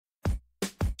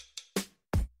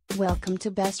Welcome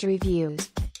to Best Reviews.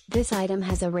 This item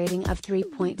has a rating of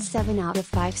 3.7 out of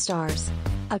 5 stars.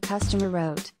 A customer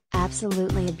wrote,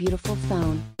 "Absolutely a beautiful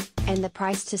phone. And the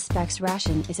price to specs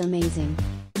ration is amazing.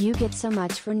 You get so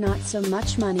much for not so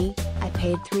much money. I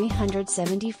paid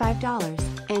 $375,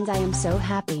 and I am so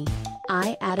happy.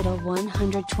 I added a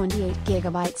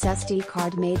 128GB SD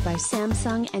card made by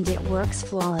Samsung and it works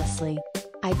flawlessly.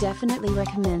 I definitely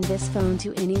recommend this phone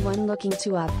to anyone looking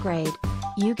to upgrade.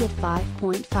 You get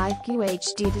 5.5Q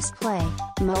HD display,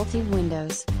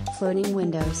 multi-windows, floating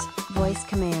windows, voice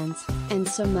commands, and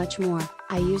so much more.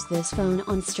 I used this phone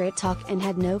on Straight Talk and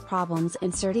had no problems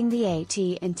inserting the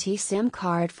AT&T SIM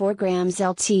card 4 grams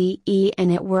LTE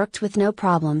and it worked with no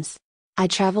problems. I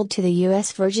traveled to the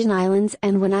US Virgin Islands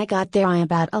and when I got there I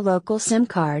bought a local SIM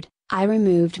card. I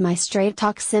removed my Straight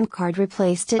Talk SIM card,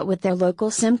 replaced it with their local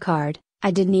SIM card. I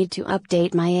did need to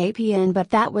update my APN but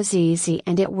that was easy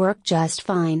and it worked just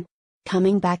fine.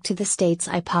 Coming back to the States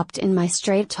I popped in my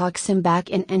Straight Talk SIM back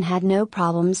in and had no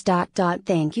problems.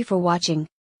 Thank you for watching.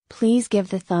 Please give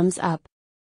the thumbs up.